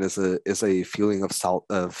tradition is a feeling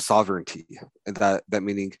of sovereignty, and that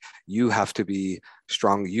meaning you have to be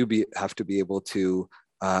strong, have to be able to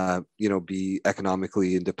be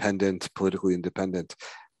economically independent, politically independent.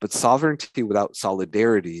 But sovereignty without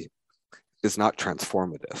solidarity is not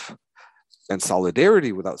transformative. And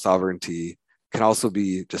solidarity without sovereignty can also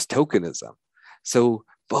be just tokenism. So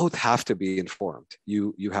both have to be informed.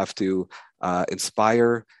 You have to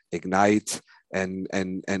inspire, ignite,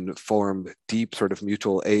 and form deep sort of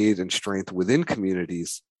mutual aid and strength within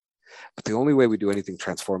communities. But the only way we do anything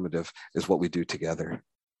transformative is what we do together.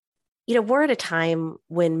 We're at a time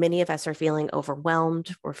when many of us are feeling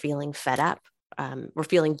overwhelmed, we're feeling fed up, we're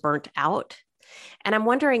feeling burnt out. And I'm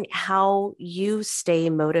wondering how you stay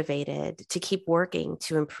motivated to keep working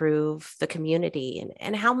to improve the community,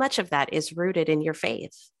 and how much of that is rooted in your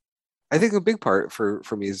faith. I think a big part for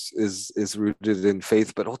me is rooted in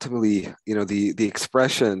faith, but ultimately, the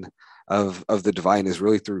expression of the divine is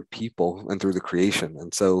really through people and through the creation.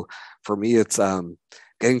 And so for me, it's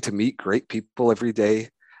getting to meet great people every day,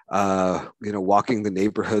 walking the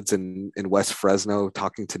neighborhoods in West Fresno,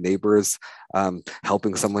 talking to neighbors,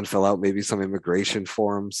 helping someone fill out maybe some immigration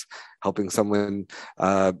forms, helping someone,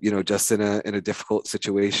 just in a difficult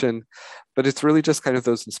situation. But it's really just kind of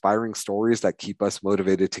those inspiring stories that keep us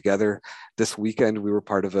motivated together. This weekend, we were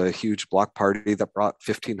part of a huge block party that brought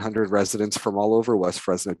 1,500 residents from all over West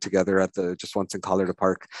Fresno together at the Just Once in Colorado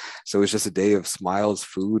Park. So it was just a day of smiles,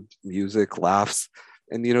 food, music, laughs.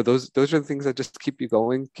 And, those are the things that just keep you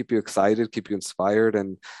going, keep you excited, keep you inspired.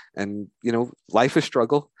 And life is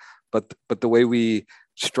struggle, but the way we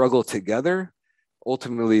struggle together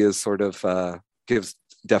ultimately is sort of gives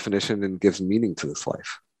definition and gives meaning to this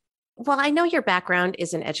life. Well, I know your background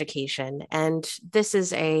is in education, and this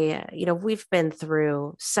is we've been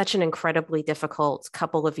through such an incredibly difficult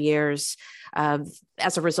couple of years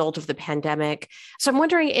as a result of the pandemic. So I'm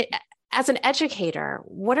wondering, as an educator,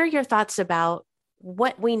 what are your thoughts about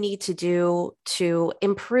what we need to do to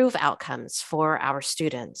improve outcomes for our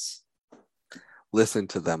students? Listen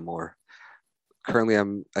to them more.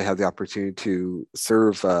 Currently, I have the opportunity to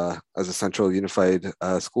serve as a Central Unified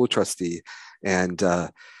School trustee, and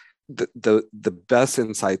the best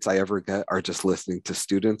insights I ever get are just listening to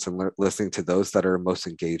students and listening to those that are most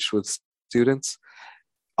engaged with students.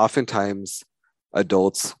 Oftentimes,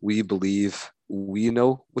 adults, we believe we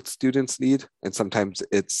know what students need, and sometimes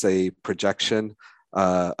it's a projection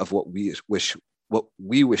of what we wish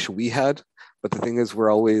we had. But the thing is, we're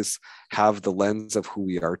always have the lens of who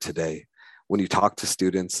we are today. When you talk to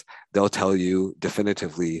students, they'll tell you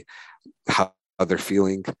definitively how they're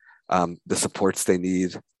feeling, the supports they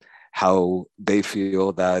need, how they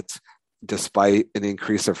feel that despite an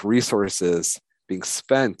increase of resources being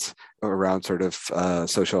spent around sort of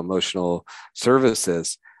social emotional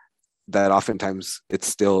services, that oftentimes it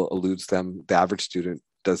still eludes them. The average student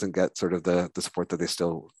doesn't get sort of the support that they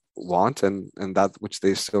still want and that which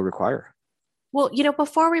they still require. Well,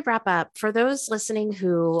 before we wrap up, for those listening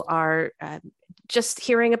who are just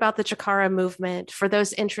hearing about the Chikara movement, for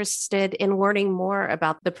those interested in learning more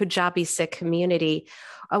about the Punjabi Sikh community,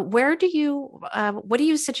 what do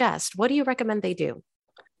you suggest? What do you recommend they do?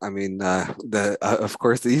 I mean, of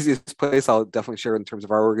course, the easiest place I'll definitely share in terms of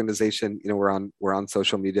our organization. We're on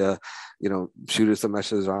social media. Shoot us a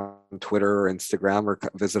message on Twitter or Instagram, or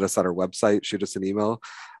visit us at our website. Shoot us an email.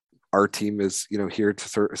 Our team is, here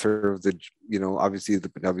to serve the, obviously the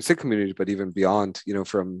Punjabi Sikh community, but even beyond,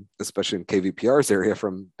 from especially in KVPR's area,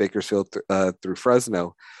 from Bakersfield through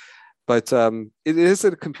Fresno. But it is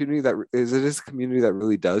a community that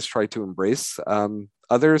really does try to embrace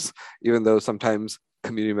others, even though sometimes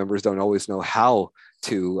community members don't always know how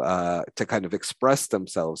to kind of express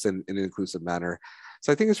themselves in an inclusive manner.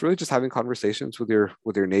 So I think it's really just having conversations with your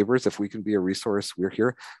neighbors. If we can be a resource, we're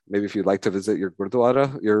here. Maybe if you'd like to visit your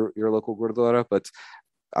Gurdwara, your local Gurdwara, but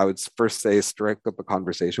I would first say strike up a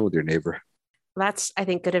conversation with your neighbor. That's, I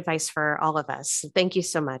think, good advice for all of us. Thank you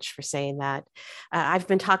so much for saying that. I've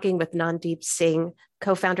been talking with Nandeep Singh,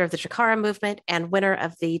 co-founder of the Chikara movement and winner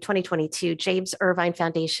of the 2022 James Irvine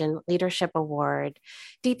Foundation Leadership Award.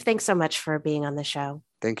 Deep, thanks so much for being on the show.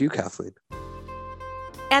 Thank you, Kathleen.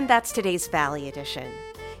 And that's today's Valley Edition.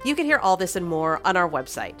 You can hear all this and more on our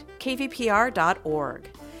website, kvpr.org.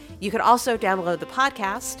 You can also download the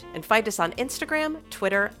podcast and find us on Instagram,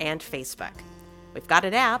 Twitter, and Facebook. We've got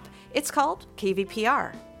an app. It's called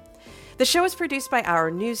KVPR. The show is produced by our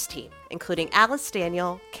news team, including Alice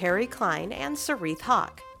Daniel, Carrie Klein, and Sarith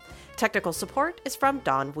Hawk. Technical support is from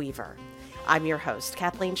Dawn Weaver. I'm your host,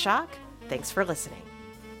 Kathleen Schock. Thanks for listening.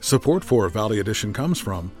 Support for Valley Edition comes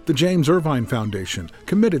from the James Irvine Foundation,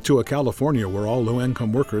 committed to a California where all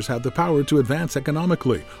low-income workers have the power to advance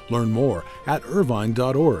economically. Learn more at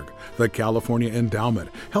irvine.org. The California Endowment.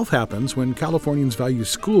 Health happens when Californians value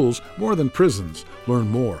schools more than prisons. Learn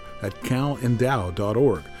more at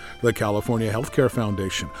calendow.org. The California Healthcare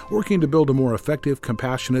Foundation, working to build a more effective,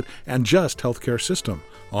 compassionate, and just healthcare system.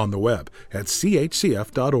 On the web at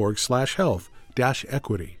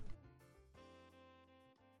chcf.org/health-equity.